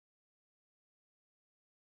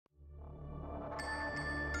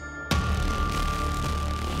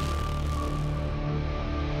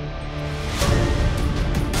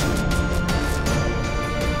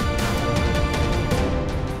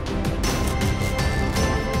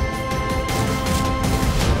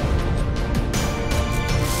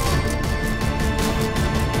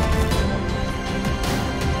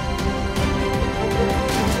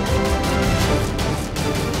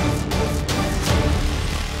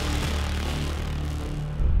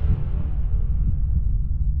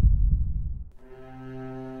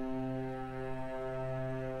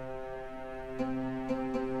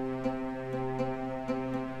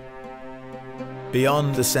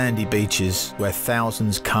beyond the sandy beaches where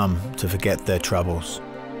thousands come to forget their troubles.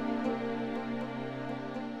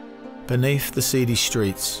 Beneath the seedy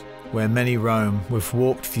streets where many roam with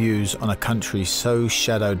warped views on a country so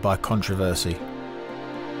shadowed by controversy.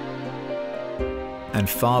 And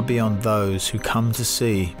far beyond those who come to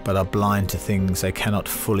see but are blind to things they cannot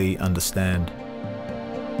fully understand.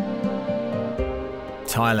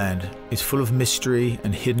 Thailand is full of mystery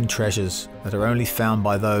and hidden treasures that are only found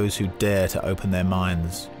by those who dare to open their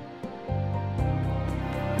minds.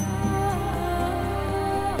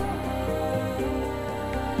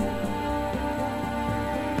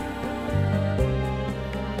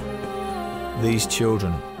 These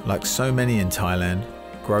children, like so many in Thailand,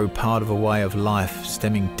 grow part of a way of life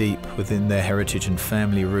stemming deep within their heritage and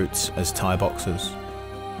family roots as Thai boxers.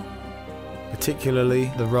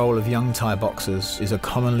 Particularly, the role of young Thai boxers is a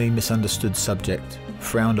commonly misunderstood subject,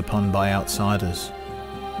 frowned upon by outsiders.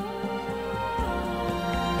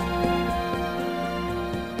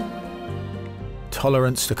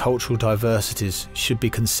 Tolerance to cultural diversities should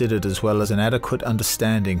be considered, as well as an adequate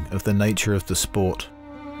understanding of the nature of the sport.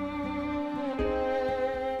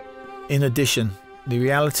 In addition, the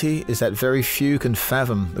reality is that very few can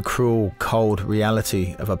fathom the cruel, cold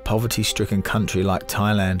reality of a poverty-stricken country like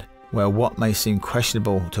Thailand, where what may seem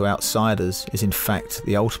questionable to outsiders is in fact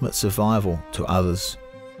the ultimate survival to others.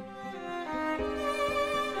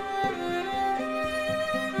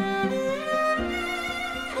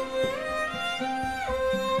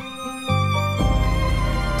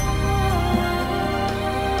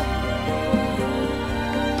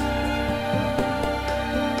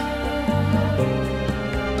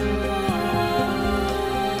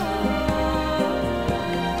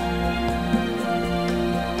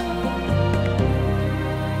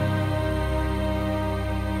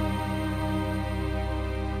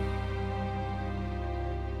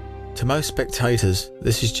 To most spectators,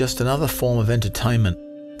 this is just another form of entertainment,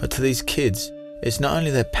 but to these kids, it's not only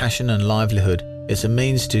their passion and livelihood, it's a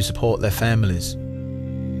means to support their families.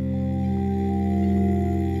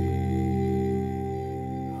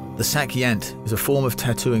 The sakyant is a form of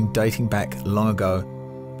tattooing dating back long ago,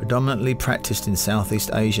 predominantly practiced in Southeast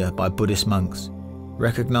Asia by Buddhist monks.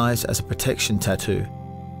 Recognised as a protection tattoo,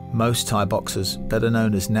 most Thai boxers, better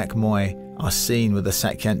known as Nak Muay, are seen with the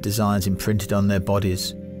sakyant designs imprinted on their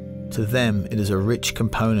bodies. To them, it is a rich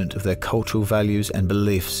component of their cultural values and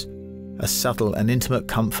beliefs, a subtle and intimate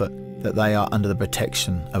comfort that they are under the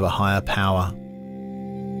protection of a higher power.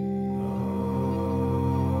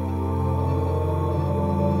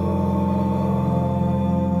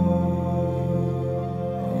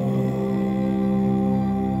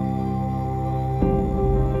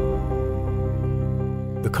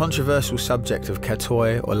 The controversial subject of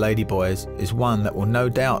katoi or ladyboys is one that will no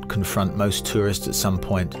doubt confront most tourists at some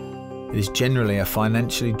point. It is generally a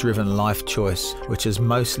financially driven life choice, which has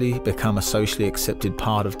mostly become a socially accepted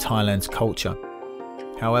part of Thailand's culture.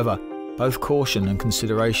 However, both caution and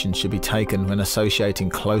consideration should be taken when associating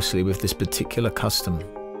closely with this particular custom.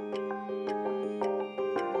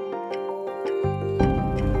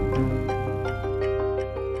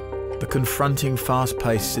 The confronting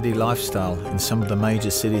fast-paced city lifestyle in some of the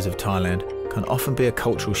major cities of Thailand can often be a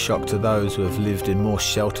cultural shock to those who have lived in more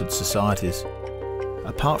sheltered societies.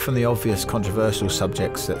 Apart from the obvious controversial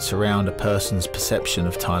subjects that surround a person's perception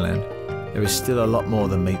of Thailand, there is still a lot more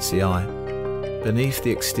than meets the eye. Beneath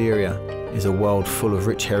the exterior is a world full of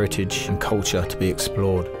rich heritage and culture to be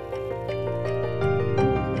explored.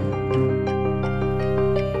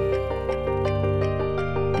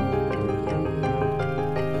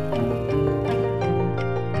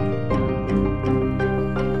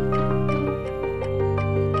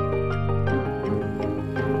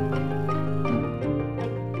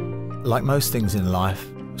 Like most things in life,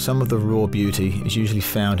 some of the raw beauty is usually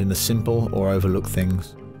found in the simple or overlooked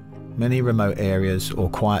things. Many remote areas or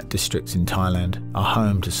quiet districts in Thailand are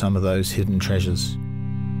home to some of those hidden treasures.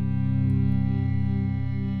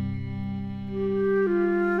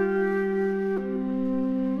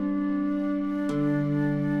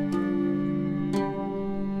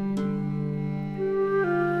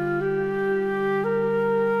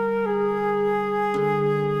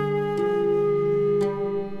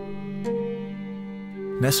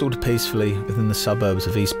 Nestled peacefully within the suburbs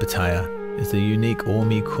of East Pattaya is the unique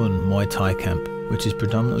Muay Thai camp, which is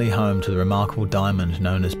predominantly home to the remarkable diamond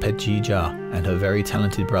known as Pejija and her very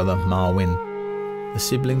talented brother Marwin. The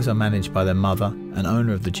siblings are managed by their mother and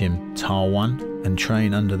owner of the gym, Tarwan, and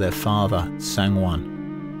train under their father, Sangwan.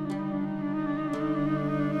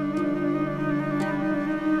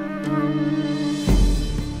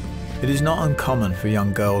 It is not uncommon for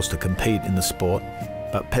young girls to compete in the sport.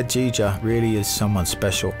 but Pedjija really is someone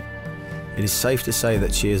special. It is safe to say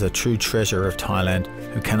that she is a true treasure of Thailand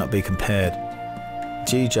who cannot be compared.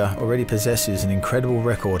 Jija already possesses an incredible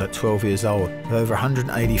record at 12 years old, with over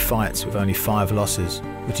 180 fights with only 5 losses,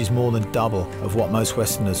 which is more than double of what most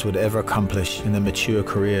Westerners would ever accomplish in their mature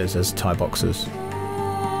careers as Thai boxers.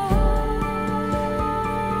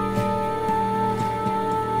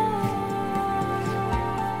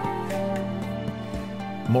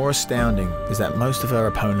 More astounding is that most of her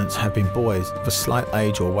opponents have been boys of a slight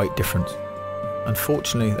age or weight difference.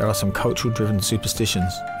 Unfortunately, there are some cultural-driven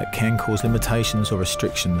superstitions that can cause limitations or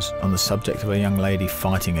restrictions on the subject of a young lady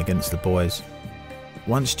fighting against the boys.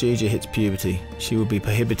 Once Jija hits puberty, she will be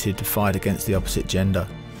prohibited to fight against the opposite gender.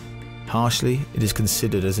 Harshly, it is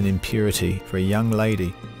considered as an impurity for a young lady,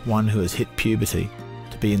 one who has hit puberty,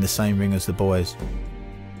 to be in the same ring as the boys.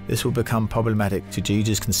 This will become problematic to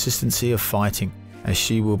Jija's consistency of fighting, as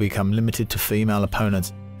she will become limited to female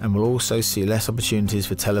opponents and will also see less opportunities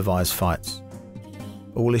for televised fights.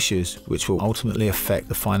 All issues which will ultimately affect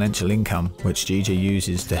the financial income which Jija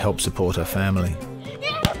uses to help support her family.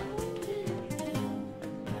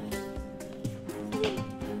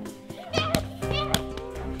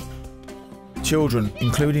 Children,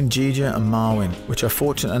 including Jija and Marwin, which are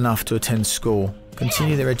fortunate enough to attend school,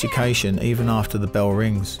 continue their education even after the bell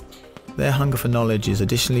rings. Their hunger for knowledge is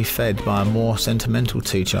additionally fed by a more sentimental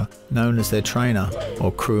teacher known as their trainer,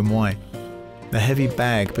 or Kru Muay. The heavy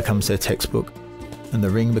bag becomes their textbook, and the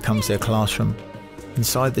ring becomes their classroom.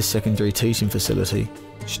 Inside this secondary teaching facility,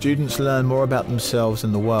 students learn more about themselves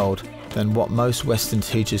and the world than what most Western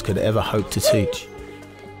teachers could ever hope to teach.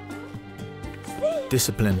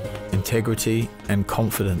 Discipline, integrity, and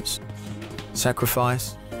confidence.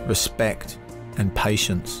 Sacrifice, respect, and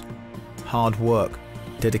patience. Hard work,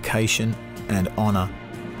 dedication, and honor.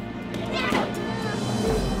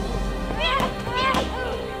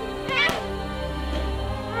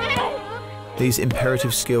 These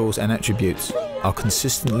imperative skills and attributes are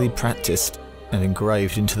consistently practiced and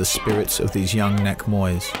engraved into the spirits of these young Nak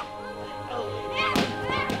Moys.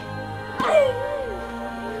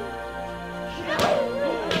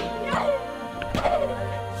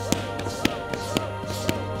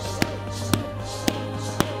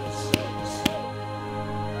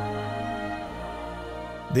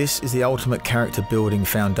 This is the ultimate character building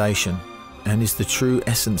foundation and is the true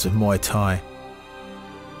essence of Muay Thai.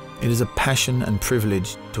 It is a passion and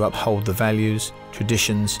privilege to uphold the values,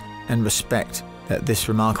 traditions, and respect that this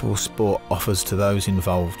remarkable sport offers to those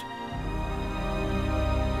involved.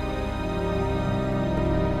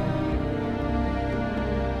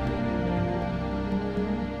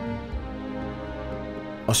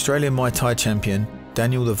 Australian Muay Thai champion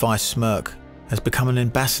Daniel the Vice Smirk has become an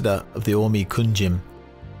ambassador of the Ormi Kun Gym.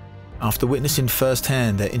 After witnessing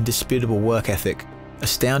firsthand their indisputable work ethic,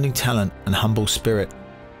 astounding talent, and humble spirit,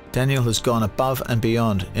 Daniel has gone above and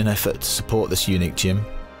beyond in effort to support this unique gym.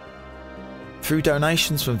 Through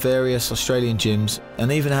donations from various Australian gyms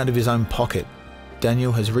and even out of his own pocket,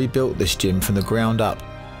 Daniel has rebuilt this gym from the ground up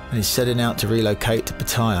and is setting out to relocate to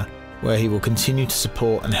Pattaya, where he will continue to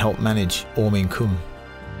support and help manage Ormi Kun.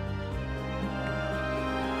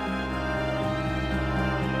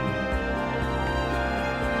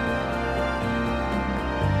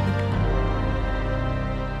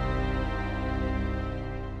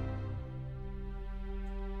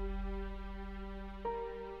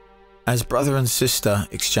 As brother and sister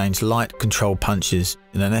exchange light, controlled punches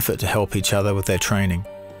in an effort to help each other with their training,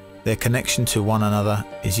 their connection to one another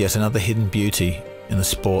is yet another hidden beauty in the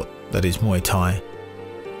sport that is Muay Thai.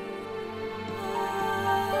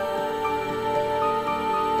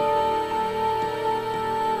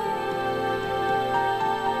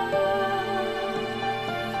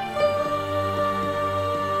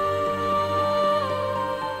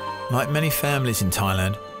 Like many families in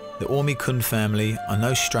Thailand, the Ormi Kun family are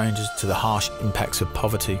no strangers to the harsh impacts of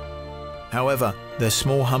poverty. However, their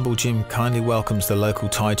small humble gym kindly welcomes the local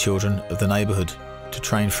Thai children of the neighbourhood to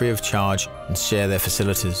train free of charge and share their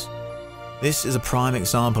facilities. This is a prime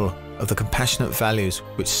example of the compassionate values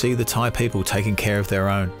which see the Thai people taking care of their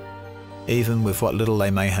own, even with what little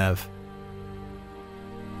they may have.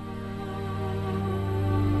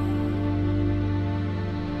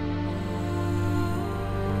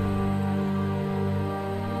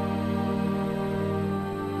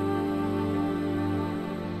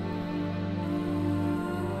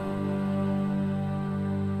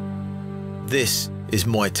 This is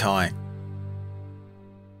Muay Thai.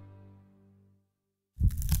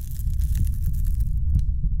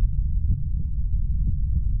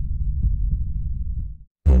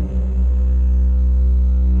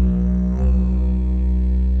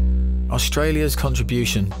 Australia's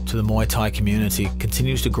contribution to the Muay Thai community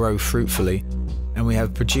continues to grow fruitfully, and we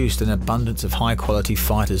have produced an abundance of high-quality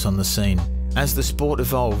fighters on the scene. As the sport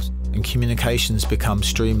evolves and communications become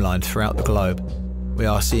streamlined throughout the globe, we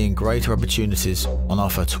are seeing greater opportunities on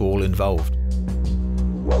offer to all involved.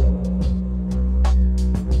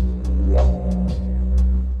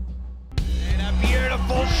 And a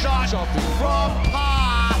beautiful shot from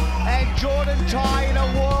Parr, and Jordan Thai in a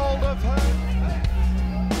world of hurt.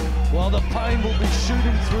 Well, the pain will be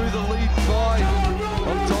shooting through the lead thigh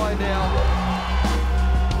of Thai now.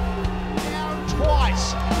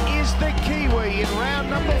 Twice is the Kiwi in round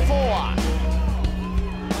number 4.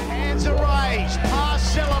 Hands are raised, Parr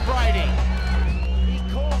celebrating. He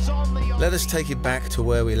calls on the... Let us take you back to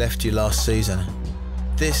where we left you last season.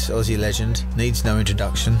 This Aussie legend needs no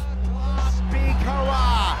introduction. Big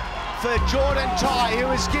hurrah for Jordan Thai, who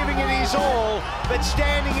is giving it his all, but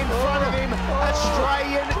standing in front of him,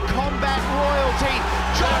 Australian combat royalty.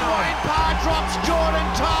 John Wayne Parr drops Jordan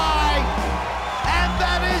Thai, and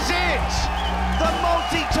that is it. The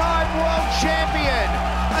multi-time world champion,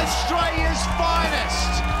 Australia's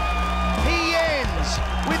finest. He ends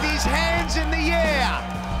with his hands in the air,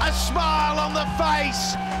 a smile on the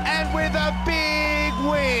face, and with a big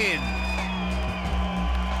win.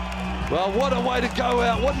 Well, what a way to go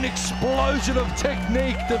out. What an explosion of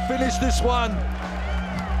technique to finish this one.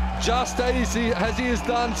 Just as he has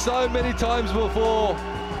done so many times before.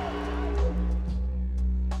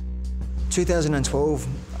 2012,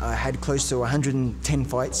 I had close to 110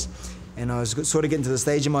 fights, and I was sort of getting to the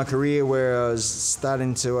stage in my career where I was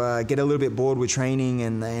starting to get a little bit bored with training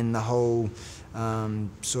and the whole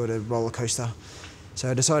sort of roller coaster.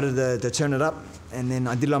 So I decided to turn it up, and then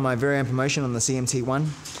I did it on my very own promotion on the CMT1,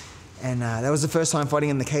 and that was the first time fighting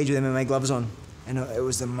in the cage with MMA gloves on, and it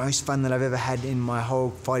was the most fun that I've ever had in my whole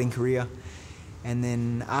fighting career. And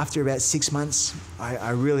then after about 6 months,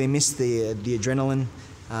 I really missed the adrenaline,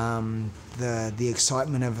 the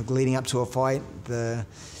excitement of leading up to a fight, the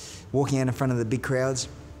walking out in front of the big crowds,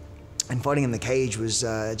 and fighting in the cage was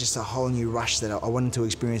just a whole new rush that I wanted to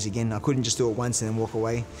experience again. I couldn't just do it once and then walk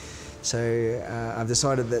away. So I've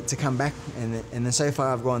decided to come back, and then so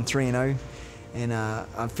far I've gone 3-0, and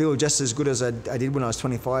I feel just as good as I did when I was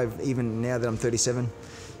 25, even now that I'm 37.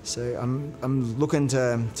 So I'm looking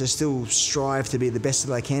to still strive to be the best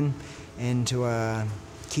that I can, and to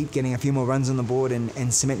keep getting a few more runs on the board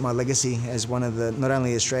and cement my legacy as one of the, not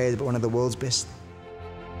only Australia's, but one of the world's best.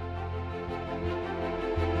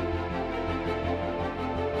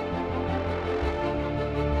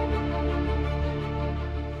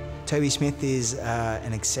 Toby Smith is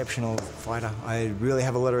an exceptional fighter. I really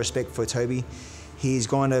have a lot of respect for Toby. He's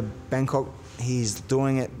gone to Bangkok. He's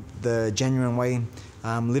doing it the genuine way,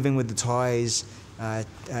 living with the Thais,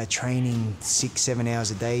 training 6-7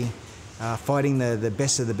 hours a day, fighting the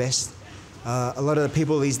best of the best. A lot of the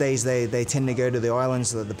people these days, they tend to go to the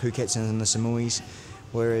islands, the Phukets and the Samois,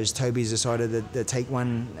 whereas Toby's decided to take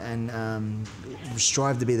one and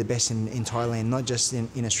strive to be the best in Thailand, not just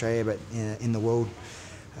in Australia, but in the world.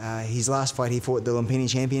 His last fight, he fought the Lumpini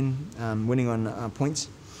champion, winning on points,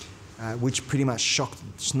 which pretty much shocked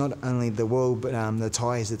not only the world, but the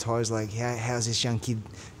Thais. The Thais like, how's this young kid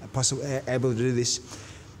able to do this?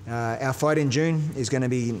 Our fight in June is going to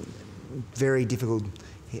be very difficult.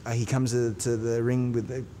 He comes to the ring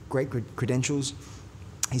with great credentials.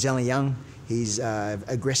 He's only young, he's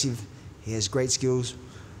aggressive, he has great skills.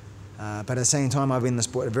 But at the same time, I've been in the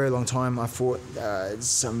sport a very long time. I fought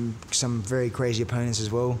some very crazy opponents as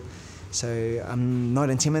well. So I'm not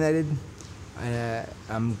intimidated.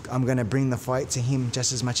 I'm going to bring the fight to him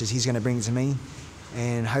just as much as he's going to bring it to me.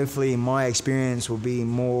 And hopefully my experience will be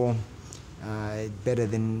more better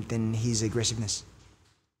than his aggressiveness.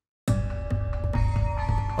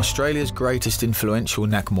 Australia's greatest influential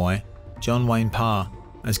Nakmuay, John Wayne Parr,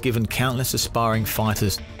 has given countless aspiring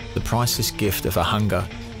fighters the priceless gift of a hunger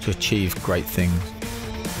to achieve great things.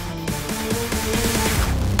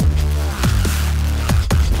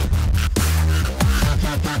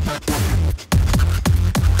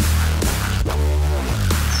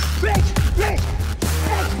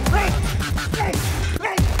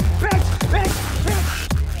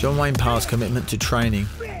 John Wayne Parr's commitment to training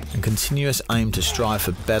and continuous aim to strive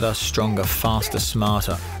for better, stronger, faster,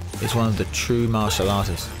 smarter is one of the true martial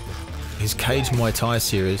artists. His Cage Muay Thai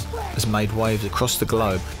series has made waves across the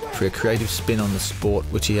globe for a creative spin on the sport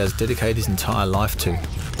which he has dedicated his entire life to.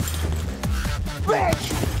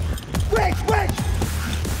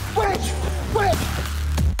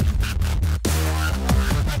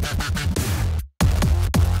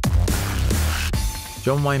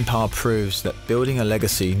 John Wayne Parr proves that building a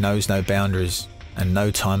legacy knows no boundaries and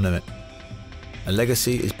no time limit. a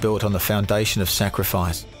legacy is built on the foundation of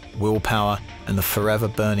sacrifice, willpower, and the forever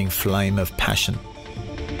burning flame of passion.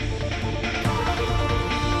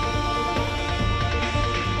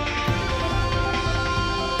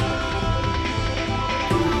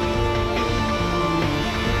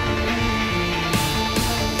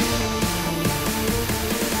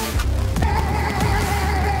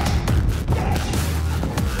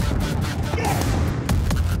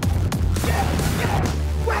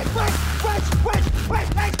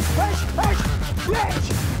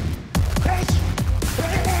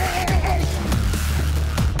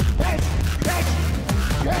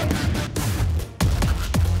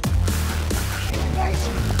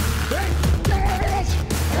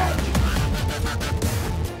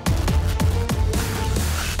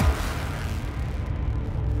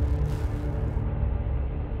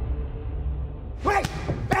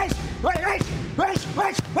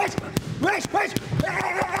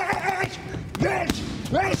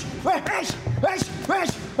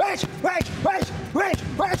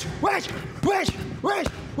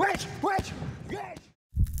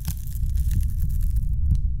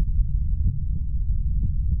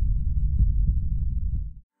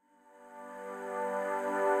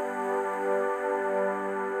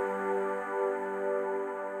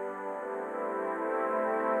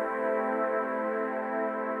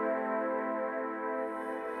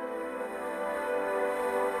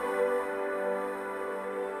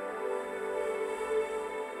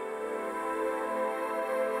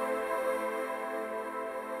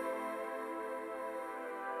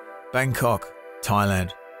 Bangkok,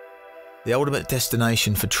 Thailand, the ultimate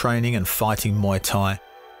destination for training and fighting Muay Thai,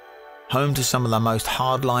 home to some of the most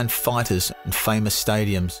hardline fighters and famous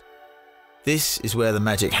stadiums. This is where the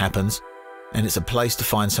magic happens, and it's a place to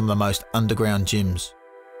find some of the most underground gyms.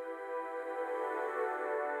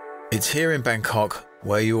 It's here in Bangkok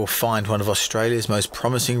where you will find one of Australia's most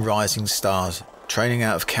promising rising stars, training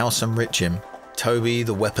out of Khao Sam Rit Gym, Toby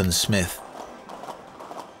the Weapon Smith.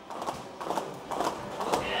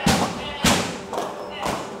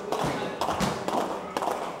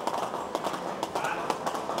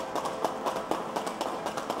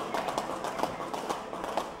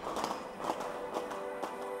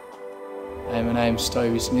 Hey, my name's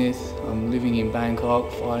Toby Smith. I'm living in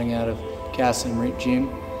Bangkok, fighting out of Khao Sam Rit Gym.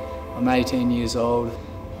 I'm 18 years old.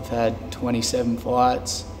 I've had 27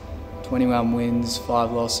 fights, 21 wins,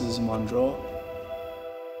 5 losses and 1 draw.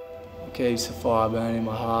 It keeps the fire burning in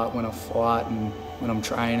my heart when I fight and when I'm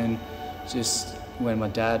training. Just when my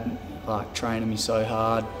dad training me so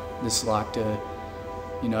hard, just like to,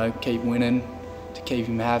 keep winning, to keep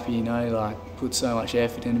him happy, put so much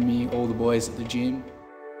effort into me, all the boys at the gym.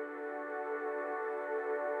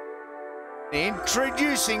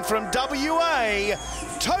 Introducing from WA,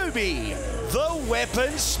 Toby the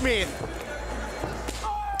Weapon Smith.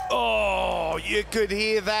 Oh, you could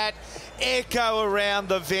hear that echo around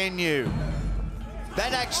the venue.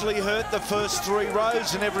 That actually hurt the first 3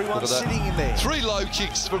 rows and everyone sitting in there. 3 low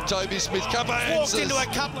kicks from Toby Smith. Couple of Walked into a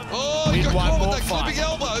couple of... Oh, he got caught with that clipping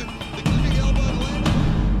elbow. The clipping elbow landed.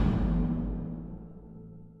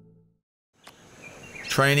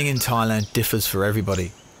 Training in Thailand differs for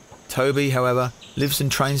everybody. Toby, however, lives and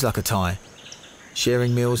trains like a Thai,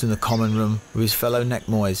 sharing meals in the common room with his fellow Nek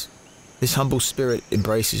Mois. This humble spirit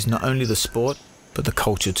embraces not only the sport, but the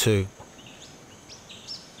culture too.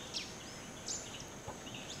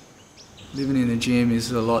 Living in the gym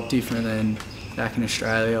is a lot different than back in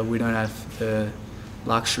Australia. We don't have the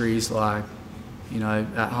luxuries like,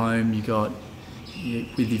 at home you got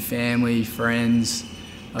with your family, friends.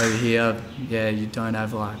 Over here, you don't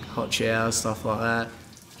have hot showers, stuff like that.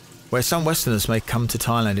 Where some Westerners may come to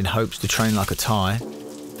Thailand in hopes to train like a Thai,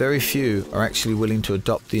 very few are actually willing to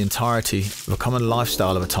adopt the entirety of a common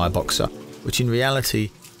lifestyle of a Thai boxer, which in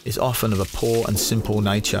reality is often of a poor and simple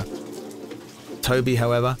nature. Toby,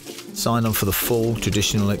 however, signed on for the full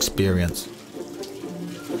traditional experience.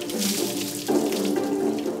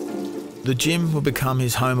 The gym will become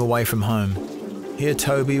his home away from home. Here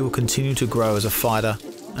Toby will continue to grow as a fighter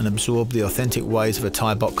and absorb the authentic ways of a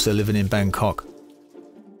Thai boxer living in Bangkok.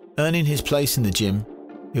 Earning his place in the gym,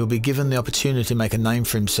 he will be given the opportunity to make a name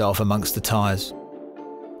for himself amongst the Thais.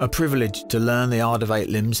 A privilege to learn the art of 8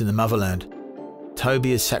 limbs in the motherland.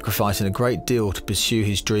 Toby is sacrificing a great deal to pursue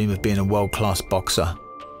his dream of being a world-class boxer.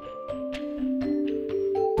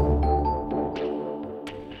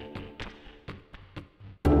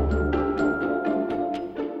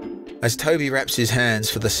 As Toby wraps his hands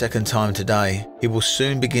for the second time today, he will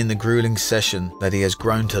soon begin the grueling session that he has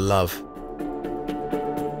grown to love.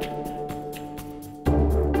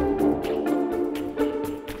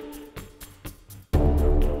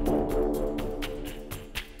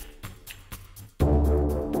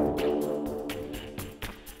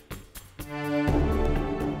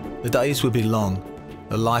 The days will be long,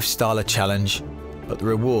 the lifestyle a challenge, but the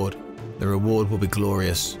reward will be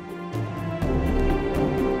glorious.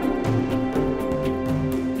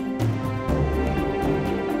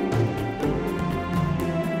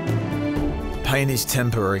 Pain is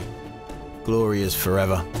temporary, glory is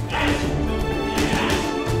forever.